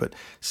whatever, but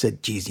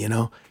said, geez,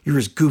 you're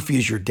as goofy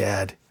as your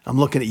dad. I'm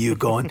looking at you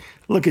going,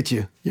 look at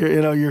you.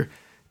 You're,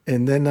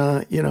 and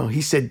then,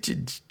 he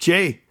said,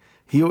 Jay,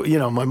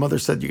 my mother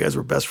said you guys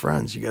were best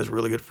friends. You guys were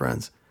really good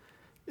friends.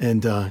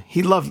 And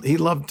he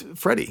loved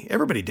Freddie.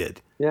 Everybody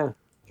did. Yeah.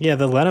 Yeah,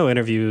 the Leno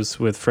interviews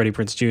with Freddie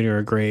Prinze Jr.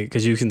 are great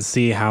because you can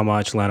see how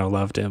much Leno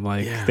loved him.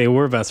 They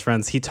were best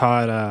friends. He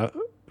taught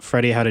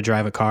Freddie how to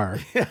drive a car.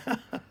 I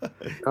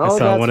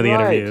saw one of the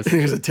interviews. He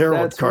was a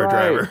terrible car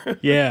driver.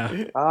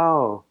 Yeah.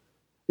 Oh.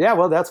 Yeah,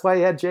 well, that's why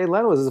he had Jay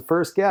Leno as his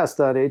first guest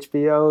on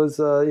HBO's,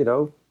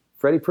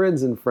 Freddie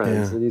Prinze and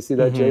Friends. Yeah. And you see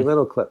that Jay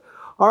Leno clip.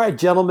 All right,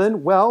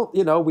 gentlemen. Well,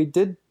 we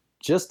did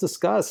just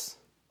discuss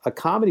a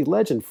comedy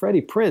legend,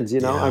 Freddie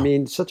Prinze. I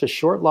mean, such a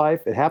short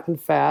life. It happened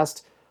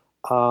fast.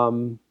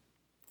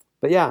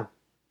 But yeah,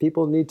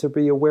 people need to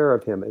be aware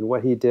of him and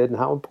what he did and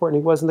how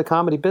important he was in the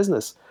comedy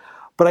business.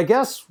 But I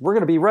guess we're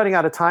going to be running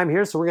out of time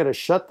here, so we're going to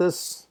shut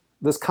this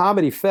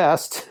comedy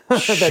fest.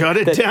 Shut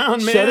it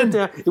down, man. Shut it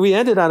down. We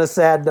ended on a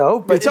sad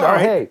note, but it's all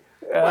right. Hey.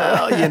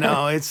 Well,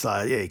 it's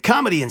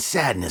comedy and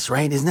sadness,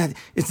 right?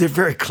 They're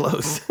very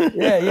close. Yeah.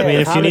 I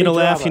mean, if you need a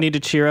laugh, you need to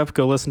cheer up.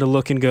 Go listen to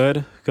Looking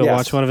Good. Go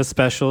watch one of his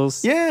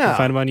specials. Yeah.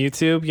 Find him on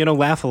YouTube.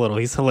 Laugh a little.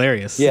 He's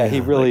hilarious. Yeah,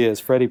 he really is.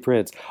 Freddie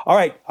Prinze. All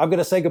right, I'm going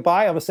to say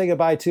goodbye. I'm going to say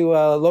goodbye to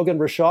Logan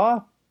Rashaw.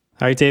 All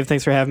right, Dave,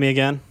 thanks for having me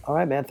again. All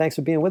right, man. Thanks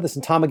for being with us.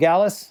 And Tom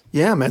McGallis.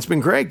 Yeah, man. It's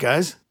been great,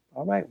 guys.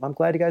 All right. I'm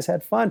glad you guys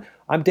had fun.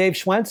 I'm Dave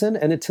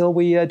Schwensen, and until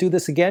we do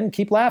this again,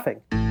 keep laughing.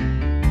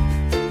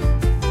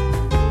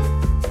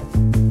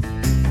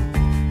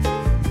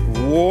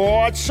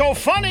 What's So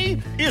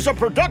Funny is a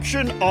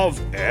production of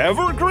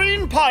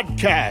Evergreen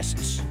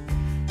Podcasts.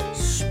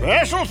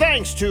 Special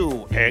thanks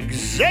to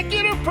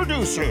executive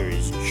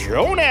producers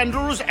Joan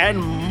Andrews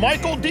and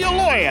Michael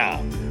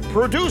D'Aloia,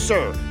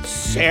 producer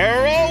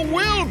Sarah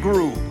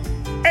Wilgroup,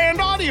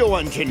 and audio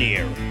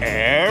engineer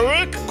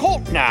Eric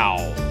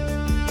Koltnow.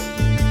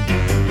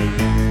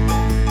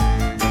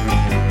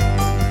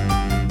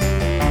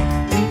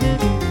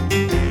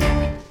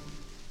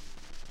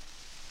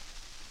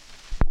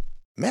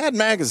 Mad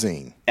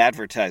Magazine.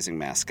 Advertising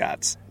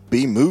mascots.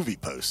 B-movie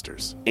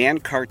posters.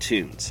 And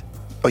cartoons.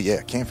 Oh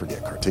yeah, can't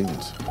forget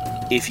cartoons.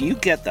 If you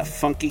get the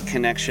funky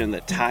connection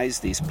that ties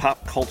these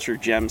pop culture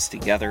gems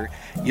together,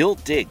 you'll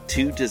dig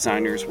Two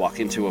Designers Walk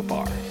Into a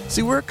Bar.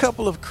 See, we're a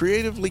couple of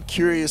creatively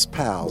curious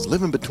pals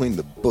living between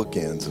the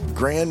bookends of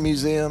grand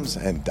museums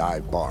and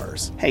dive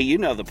bars. Hey, you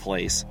know the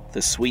place,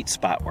 the sweet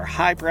spot where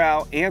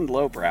highbrow and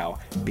lowbrow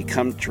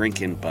become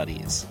drinking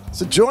buddies.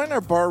 So join our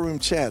barroom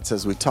chats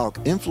as we talk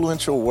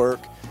influential work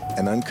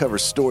and uncover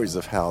stories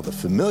of how the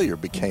familiar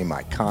became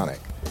iconic.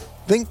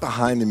 Think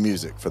behind the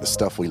music for the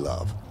stuff we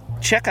love.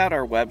 Check out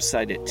our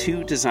website at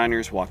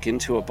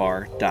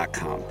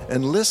twodesignerswalkintoabar.com.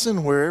 And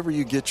listen wherever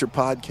you get your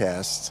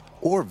podcasts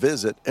or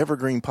visit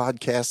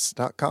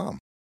evergreenpodcasts.com.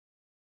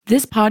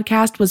 This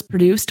podcast was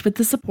produced with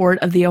the support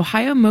of the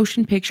Ohio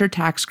Motion Picture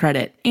Tax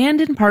Credit and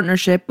in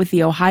partnership with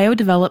the Ohio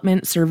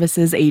Development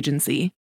Services Agency.